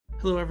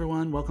Hello,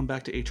 everyone. Welcome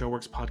back to HR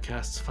Works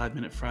Podcast's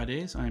 5-Minute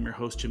Fridays. I am your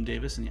host, Jim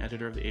Davis, and the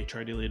editor of the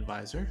HR Daily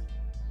Advisor.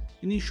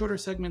 In these shorter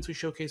segments, we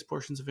showcase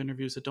portions of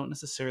interviews that don't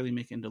necessarily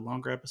make it into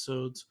longer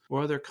episodes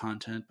or other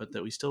content, but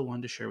that we still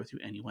wanted to share with you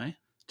anyway.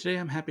 Today,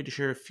 I'm happy to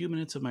share a few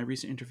minutes of my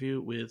recent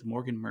interview with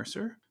Morgan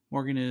Mercer.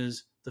 Morgan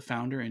is the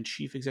founder and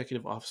chief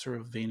executive officer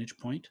of Vantage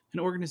Point, an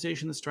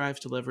organization that strives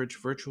to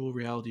leverage virtual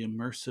reality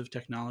immersive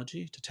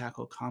technology to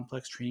tackle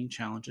complex training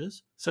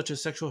challenges, such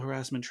as sexual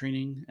harassment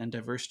training and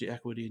diversity,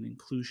 equity, and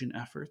inclusion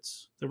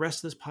efforts. The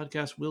rest of this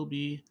podcast will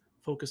be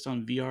focused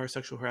on VR,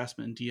 sexual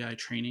harassment, and DI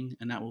training,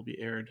 and that will be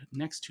aired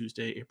next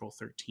Tuesday, April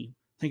 13th.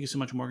 Thank you so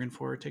much, Morgan,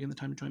 for taking the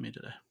time to join me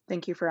today.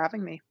 Thank you for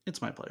having me.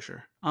 It's my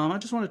pleasure. I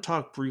just want to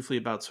talk briefly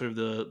about sort of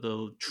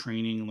the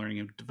training, learning,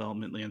 and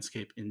development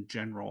landscape in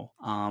general.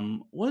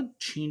 What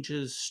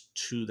changes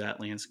to that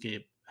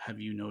landscape have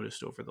you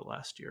noticed over the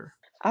last year?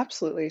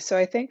 Absolutely. So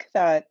I think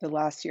that the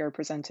last year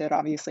presented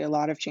obviously a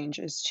lot of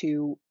changes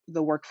to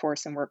the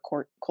workforce and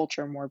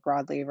culture more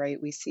broadly, right?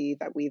 We see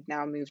that we've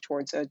now moved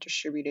towards a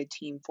distributed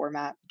team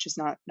format, which is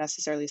not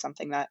necessarily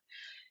something that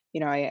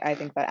I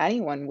think that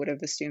anyone would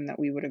have assumed that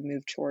we would have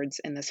moved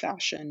towards in this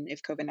fashion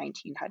if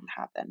COVID-19 hadn't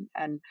happened.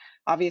 And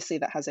obviously,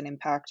 that has an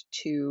impact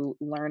to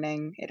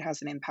learning. It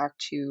has an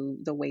impact to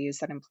the ways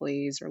that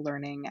employees are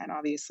learning. And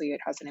obviously,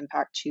 it has an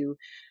impact to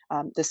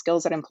the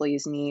skills that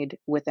employees need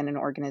within an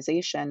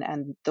organization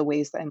and the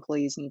ways that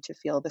employees need to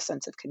feel the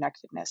sense of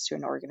connectedness to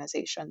an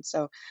organization.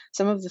 So,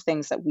 some of the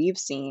things that we've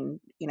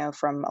seen,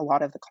 from a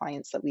lot of the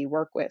clients that we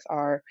work with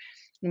are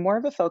more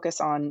of a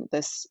focus on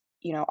this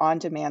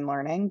on-demand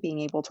learning, being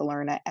able to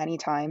learn at any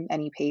time,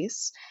 any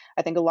pace.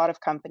 I think a lot of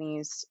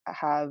companies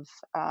have,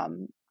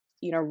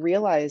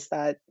 realized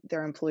that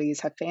their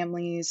employees have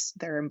families,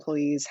 their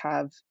employees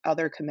have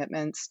other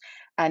commitments,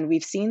 and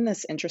we've seen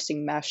this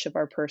interesting mesh of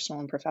our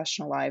personal and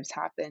professional lives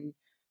happen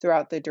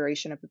throughout the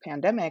duration of the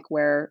pandemic,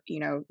 where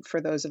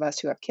for those of us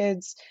who have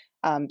kids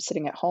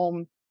sitting at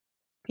home,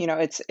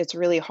 it's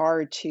really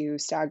hard to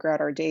stagger out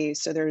our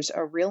days. So there's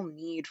a real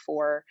need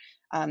for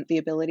the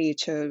ability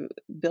to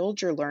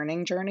build your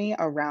learning journey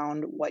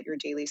around what your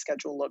daily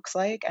schedule looks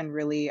like and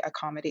really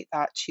accommodate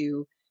that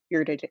to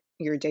your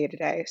day to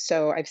day.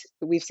 So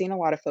we've seen a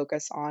lot of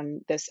focus on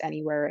this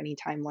anywhere,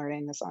 anytime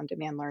learning, this on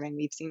demand learning.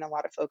 We've seen a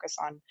lot of focus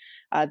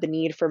on the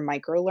need for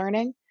micro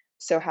learning.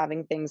 So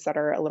having things that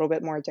are a little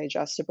bit more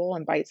digestible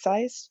and bite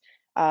sized,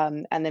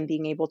 and then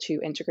being able to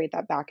integrate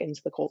that back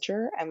into the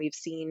culture. And we've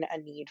seen a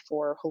need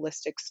for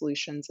holistic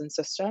solutions and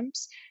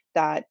systems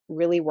that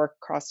really work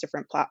across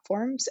different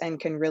platforms and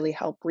can really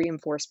help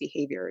reinforce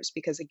behaviors.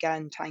 Because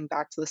again, tying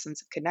back to the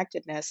sense of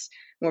connectedness,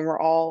 when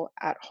we're all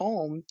at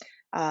home,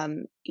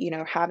 having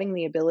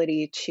the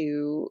ability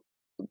to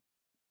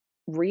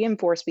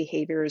reinforce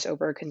behaviors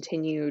over a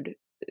continued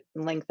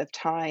length of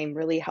time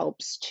really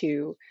helps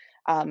to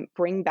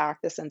bring back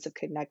the sense of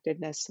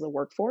connectedness to the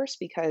workforce,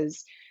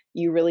 because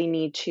you really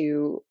need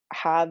to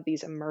have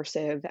these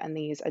immersive and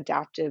these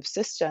adaptive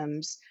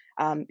systems,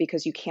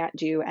 because you can't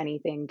do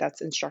anything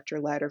that's instructor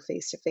led or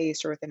face to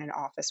face or within an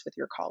office with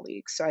your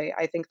colleagues. So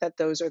I think that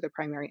those are the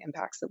primary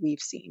impacts that we've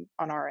seen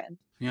on our end.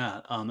 Yeah,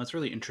 that's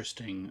really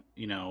interesting.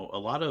 A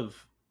lot of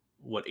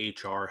what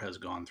HR has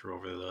gone through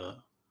over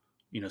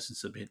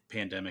since the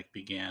pandemic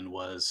began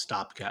was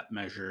stopgap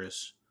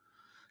measures.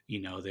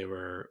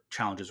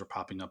 Challenges were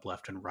popping up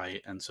left and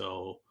right. And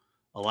so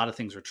a lot of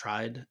things were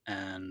tried.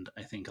 And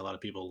I think a lot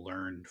of people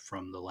learned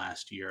from the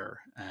last year.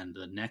 And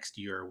the next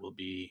year will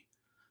be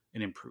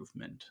an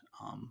improvement,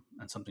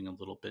 and something a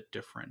little bit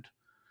different.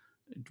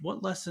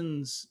 What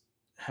lessons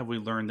have we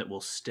learned that will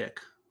stick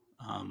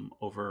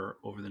over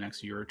the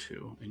next year or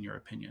two, in your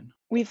opinion?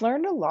 We've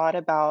learned a lot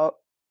about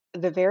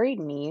the varied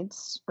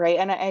needs, right?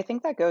 And I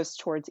think that goes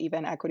towards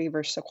even equity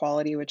versus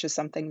equality, which is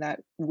something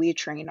that we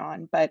train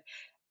on. But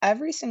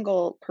every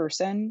single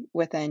person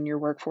within your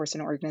workforce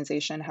and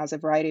organization has a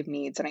variety of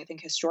needs. And I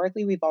think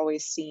historically, we've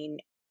always seen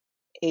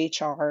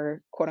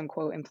HR, quote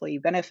unquote, employee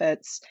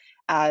benefits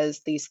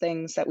as these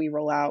things that we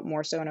roll out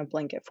more so in a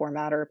blanket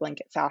format or a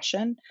blanket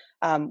fashion,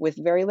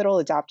 with very little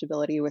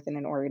adaptability within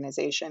an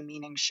organization.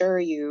 Meaning, sure,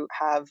 you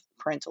have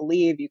parental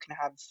leave, you can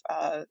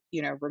have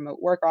remote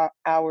work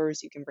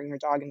hours, you can bring your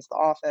dog into the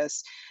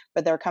office,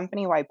 but they're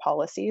company-wide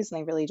policies and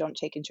they really don't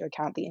take into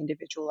account the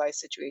individualized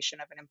situation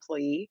of an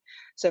employee.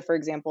 So, for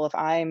example, if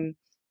I'm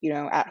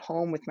at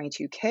home with my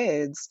two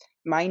kids,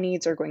 my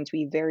needs are going to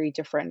be very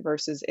different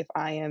versus if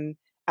I am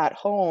at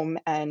home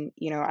and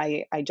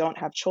I don't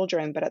have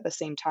children, but at the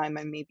same time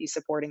I may be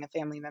supporting a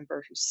family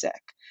member who's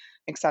sick,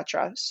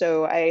 etc.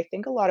 So I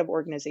think a lot of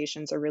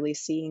organizations are really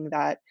seeing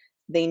that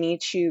they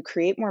need to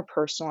create more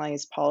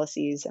personalized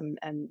policies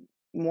and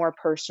more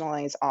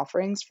personalized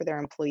offerings for their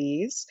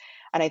employees.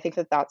 And I think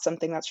that that's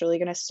something that's really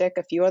going to stick.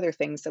 A few other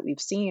things that we've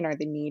seen are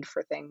the need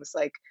for things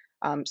like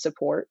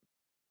support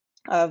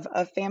of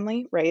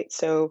family, right?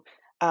 So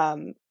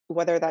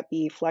whether that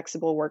be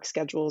flexible work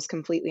schedules,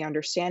 completely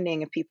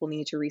understanding if people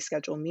need to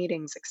reschedule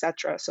meetings,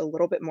 etc. So a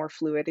little bit more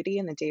fluidity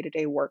in the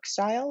day-to-day work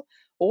style,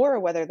 or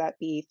whether that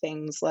be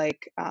things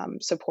like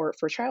support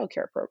for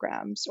childcare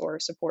programs, or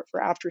support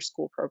for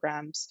after-school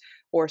programs,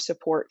 or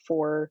support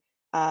for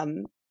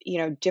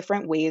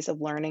different ways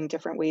of learning,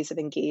 different ways of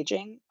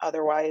engaging,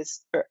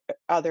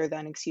 other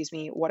than, excuse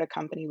me, what a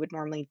company would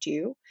normally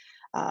do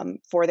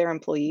for their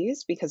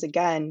employees. Because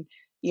again,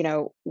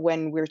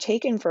 when we're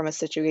taken from a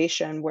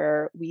situation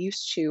where we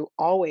used to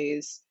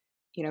always,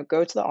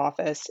 go to the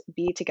office,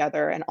 be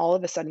together, and all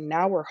of a sudden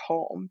now we're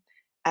home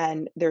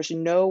and there's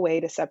no way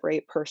to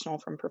separate personal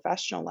from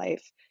professional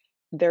life,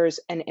 there's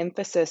an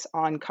emphasis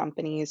on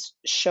companies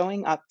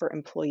showing up for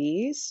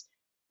employees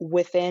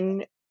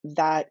within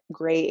that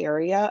gray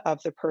area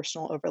of the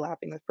personal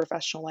overlapping with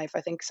professional life.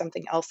 I think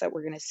something else that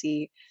we're going to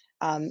see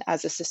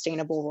as a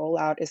sustainable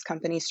rollout is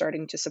companies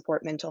starting to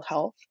support mental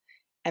health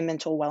and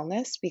mental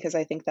wellness, because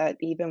I think that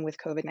even with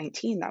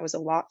COVID-19, that was a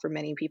lot for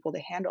many people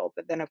to handle.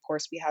 But then, of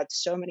course, we had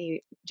so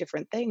many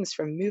different things,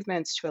 from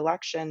movements to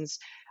elections,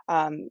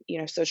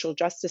 social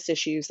justice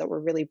issues that were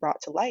really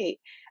brought to light.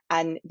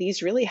 And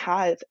these really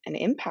had an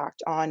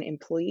impact on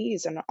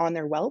employees and on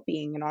their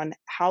well-being and on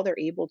how they're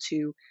able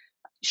to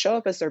show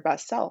up as their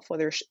best self,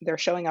 whether they're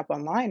showing up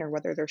online or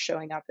whether they're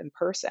showing up in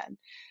person.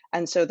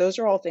 And so those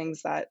are all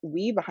things that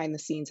we behind the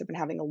scenes have been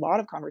having a lot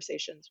of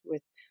conversations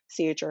with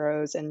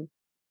CHROs and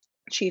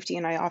chief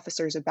D&I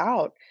officers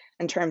about,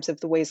 in terms of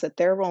the ways that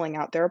they're rolling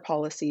out their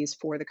policies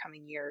for the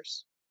coming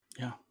years.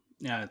 Yeah.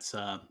 Yeah, it's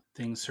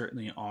things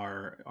certainly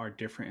are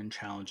different and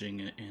challenging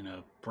in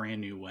a brand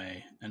new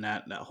way. And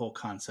that whole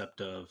concept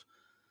of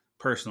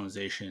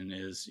personalization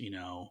is,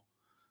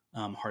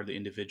 hardly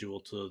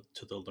individual to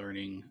the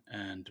learning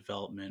and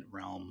development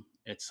realm.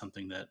 It's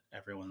something that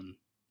everyone,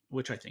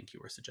 which I think you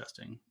were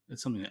suggesting,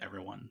 it's something that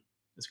everyone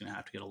is going to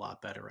have to get a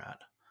lot better at.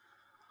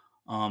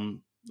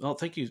 Well,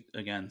 thank you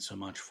again so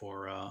much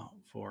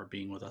for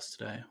being with us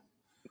today.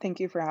 Thank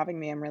you for having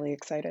me. I'm really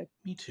excited.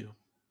 Me too.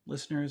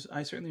 Listeners,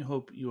 I certainly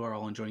hope you are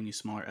all enjoying these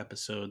smaller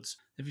episodes.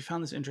 If you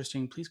found this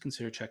interesting, please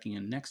consider checking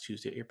in next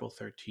Tuesday, April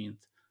 13th,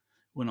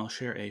 when I'll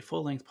share a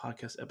full-length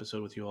podcast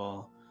episode with you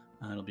all.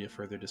 It'll be a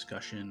further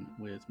discussion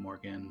with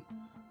Morgan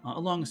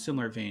along a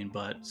similar vein,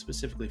 but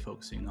specifically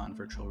focusing on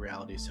virtual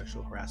reality,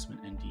 sexual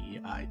harassment, and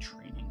DEI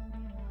training.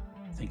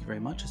 Thank you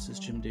very much. This is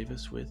Jim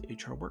Davis with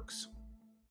HR Works.